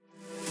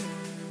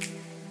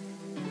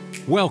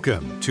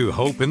Welcome to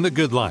Hope in the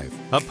Good Life,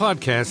 a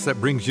podcast that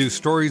brings you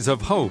stories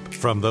of hope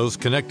from those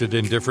connected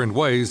in different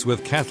ways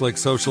with Catholic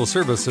Social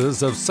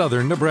Services of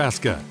Southern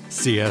Nebraska.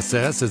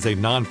 CSS is a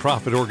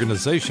nonprofit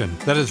organization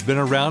that has been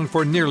around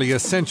for nearly a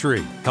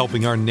century,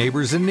 helping our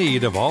neighbors in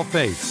need of all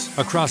faiths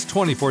across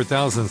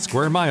 24,000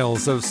 square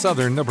miles of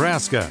southern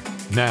Nebraska.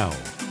 Now,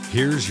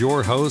 here's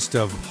your host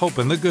of Hope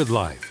in the Good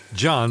Life,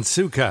 John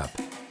Sukup.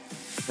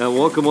 And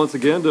welcome once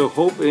again to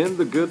Hope in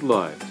the Good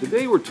Life.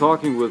 Today we're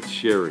talking with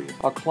Sherry,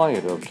 a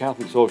client of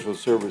Catholic Social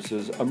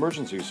Services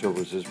Emergency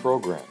Services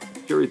Program.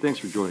 Sherry, thanks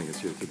for joining us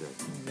here today.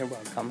 You're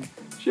welcome.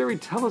 Sherry,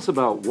 tell us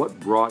about what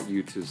brought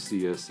you to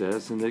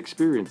CSS and the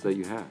experience that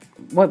you had.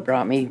 What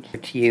brought me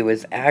to you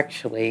is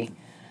actually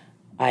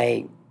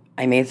I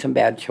made some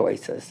bad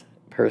choices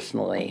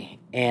personally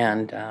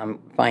and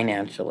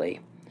financially.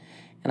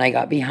 And I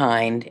got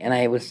behind, and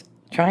I was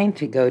trying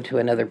to go to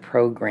another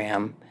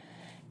program.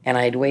 And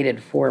I'd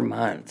waited 4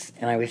 months,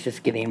 and I was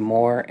just getting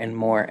more and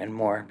more and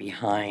more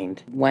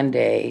behind. One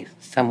day,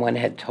 someone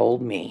had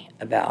told me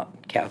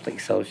about Catholic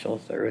Social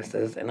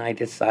Services, and I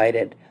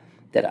decided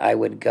that I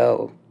would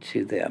go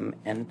to them.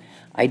 And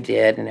I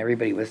did, and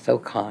everybody was so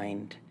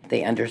kind.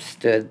 They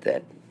understood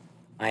that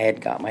I had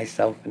got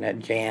myself in a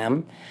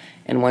jam.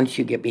 And once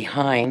you get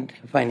behind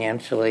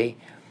financially,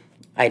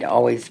 I'd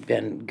always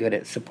been good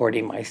at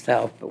supporting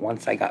myself, but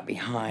once I got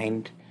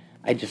behind,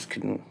 I just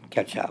couldn't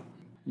catch up.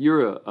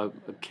 You're a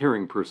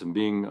caring person,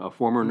 being a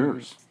former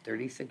nurse.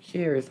 36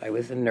 years. I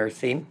was in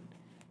nursing,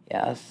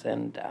 yes,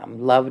 and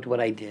loved what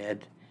I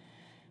did.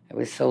 I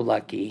was so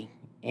lucky.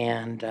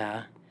 And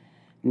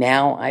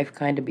now I've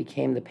kind of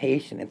became the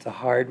patient. It's a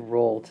hard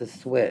role to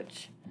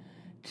switch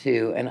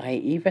to. And I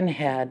even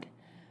had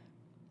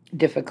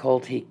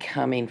difficulty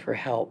coming for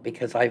help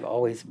because I've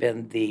always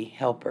been the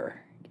helper,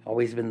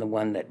 always been the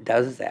one that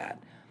does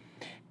that.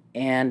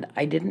 And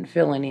I didn't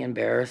feel any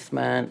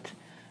embarrassment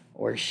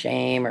or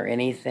shame or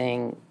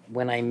anything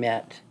when I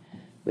met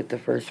with the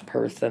first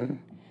person.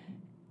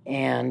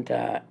 And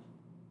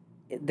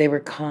they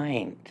were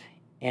kind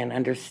and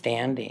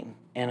understanding.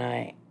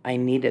 And I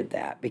needed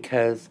that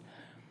because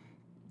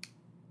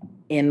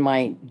in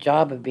my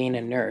job of being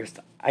a nurse,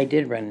 I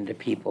did run into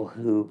people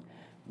who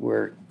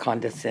were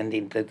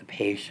condescending to the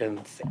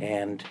patients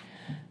and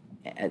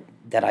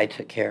that I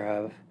took care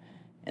of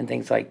and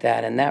things like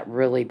that. And that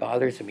really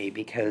bothers me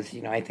because,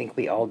 I think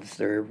we all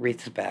deserve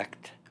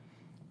respect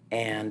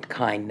and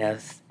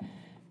kindness.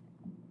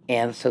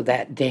 And so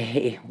that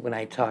day when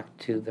I talked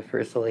to the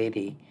First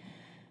Lady,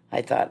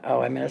 I thought,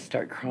 I'm going to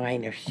start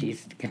crying if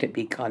she's going to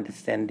be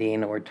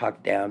condescending or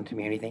talk down to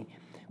me or anything.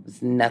 It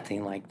was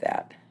nothing like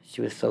that.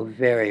 She was so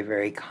very,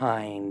 very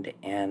kind,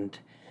 and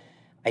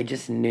I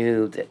just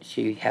knew that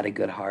she had a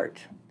good heart.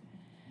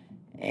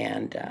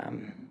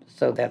 And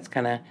so that's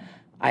kind of,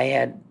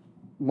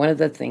 one of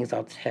the things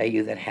I'll tell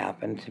you that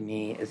happened to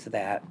me is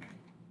that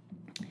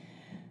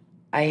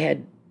I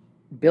had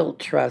built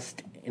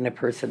trust in a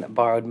person that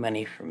borrowed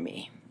money from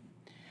me.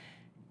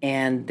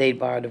 And they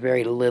borrowed a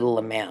very little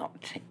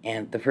amount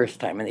and the first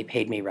time, and they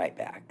paid me right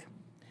back.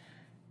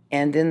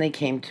 And then they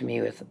came to me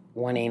with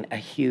wanting a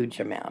huge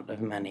amount of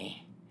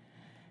money.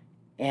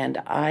 And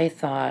I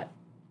thought,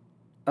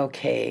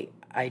 okay,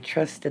 I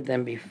trusted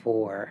them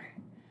before,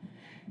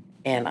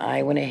 and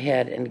I went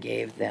ahead and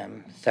gave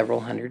them several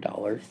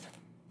 $100s,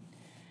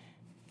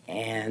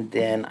 and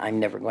then I'm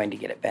never going to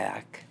get it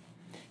back.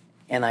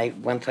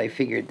 And once I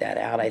figured that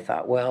out, I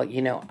thought, well,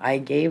 I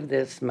gave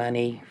this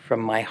money from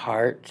my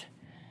heart,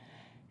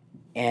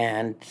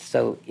 and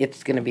so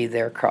it's going to be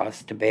their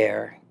cross to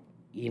bear,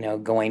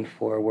 going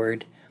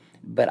forward.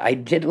 But I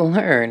did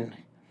learn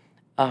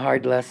a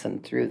hard lesson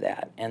through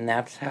that, and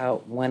that's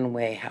how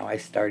I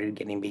started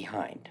getting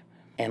behind.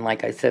 And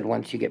like I said,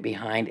 once you get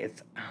behind,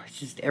 it's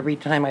just every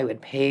time I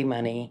would pay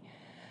money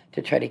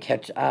to try to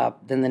catch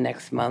up, then the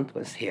next month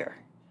was here,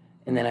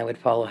 and then I would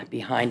fall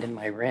behind in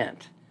my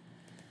rent.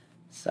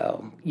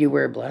 So you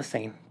were a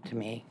blessing to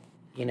me.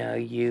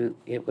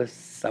 It was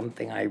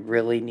something I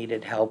really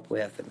needed help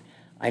with. And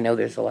I know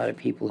there's a lot of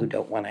people who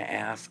don't want to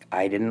ask.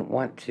 I didn't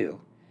want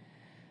to.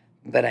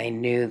 But I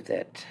knew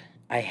that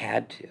I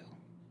had to.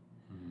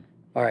 Mm-hmm.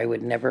 Or I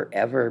would never,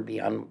 ever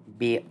be on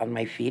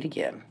my feet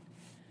again.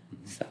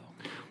 Mm-hmm. So,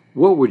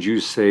 what would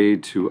you say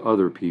to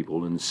other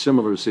people in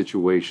similar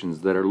situations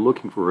that are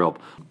looking for help?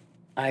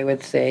 I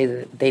would say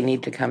that they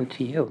need to come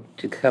to you,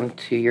 to come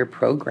to your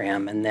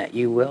program, and that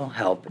you will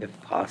help if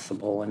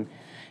possible. And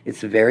it's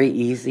very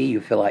easy.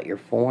 You fill out your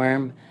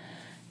form.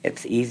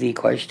 It's easy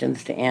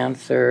questions to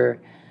answer.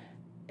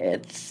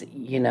 It's,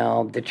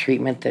 the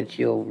treatment that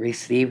you'll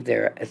receive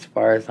there, as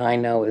far as I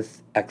know,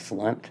 is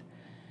excellent.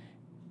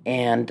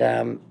 And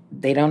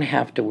they don't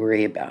have to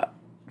worry about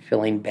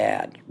feeling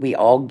bad. We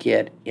all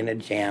get in a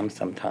jam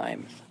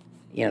sometimes.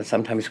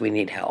 Sometimes we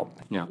need help.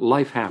 Yeah,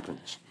 life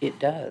happens. It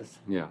does.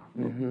 Yeah.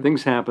 Mm-hmm.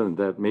 Things happen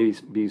that may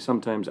be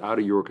sometimes out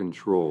of your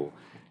control,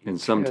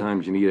 and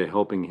sometimes you need a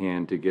helping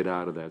hand to get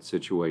out of that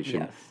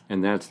situation. Yes.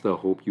 And that's the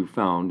hope you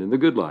found in the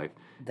Good Life.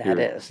 That here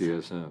at is.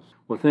 CSS.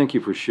 Well, thank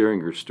you for sharing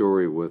your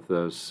story with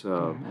us.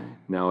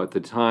 Now, at the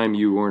time,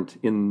 you weren't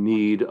in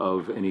need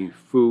of any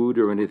food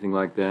or anything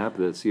like that.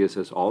 The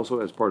CSS also,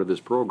 as part of this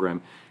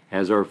program,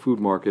 has our food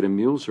market and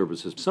meal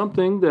services,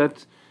 something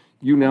that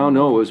you now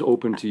know is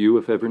open to you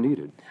if ever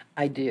needed.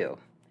 I do.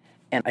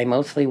 And I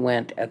mostly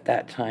went at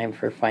that time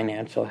for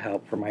financial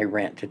help for my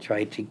rent to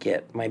try to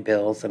get my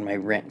bills and my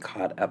rent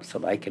caught up so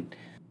that I could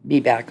be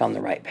back on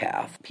the right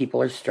path.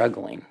 People are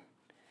struggling.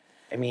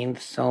 I mean,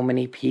 so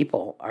many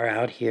people are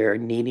out here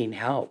needing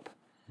help.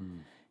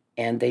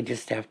 And they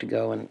just have to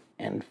go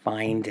and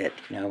find it,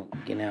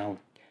 you know.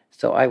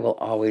 So I will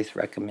always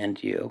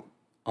recommend you,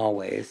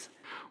 always.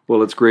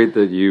 Well, it's great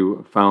that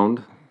you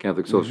found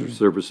Catholic Social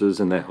Services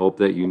and the help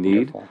that you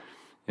need, Wonderful.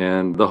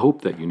 and the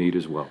hope that you need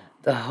as well.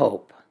 The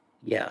hope,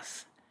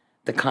 yes.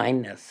 The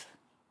kindness.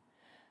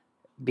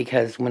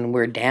 Because when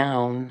we're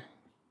down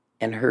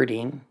and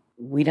hurting,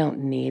 we don't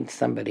need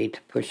somebody to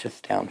push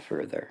us down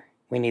further.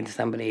 We need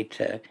somebody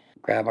to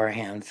grab our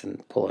hands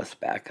and pull us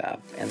back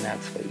up. And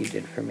that's what you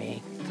did for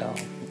me. So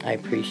I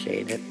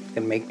appreciate it. It's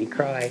going to make me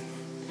cry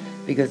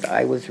because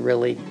I was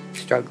really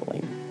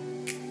struggling.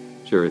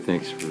 Sherry,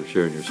 thanks for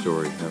sharing your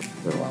story.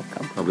 You're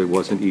welcome. Probably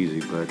wasn't easy,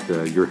 but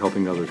you're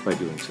helping others by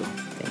doing so.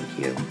 Thank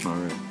you. All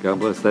right. God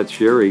bless. That's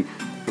Sherry,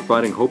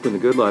 providing Hope in the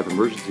Good Life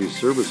Emergency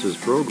Services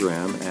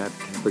Program at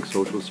Catholic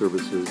Social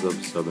Services of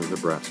Southern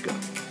Nebraska.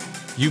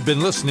 You've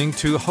been listening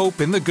to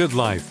Hope in the Good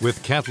Life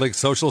with Catholic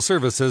Social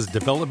Services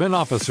Development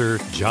Officer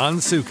John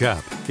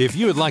Sukup. If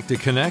you would like to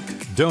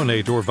connect,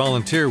 donate, or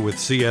volunteer with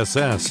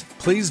CSS,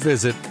 please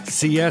visit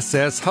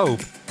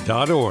csshope.org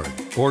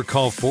or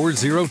call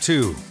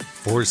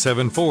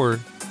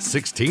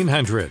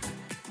 402-474-1600.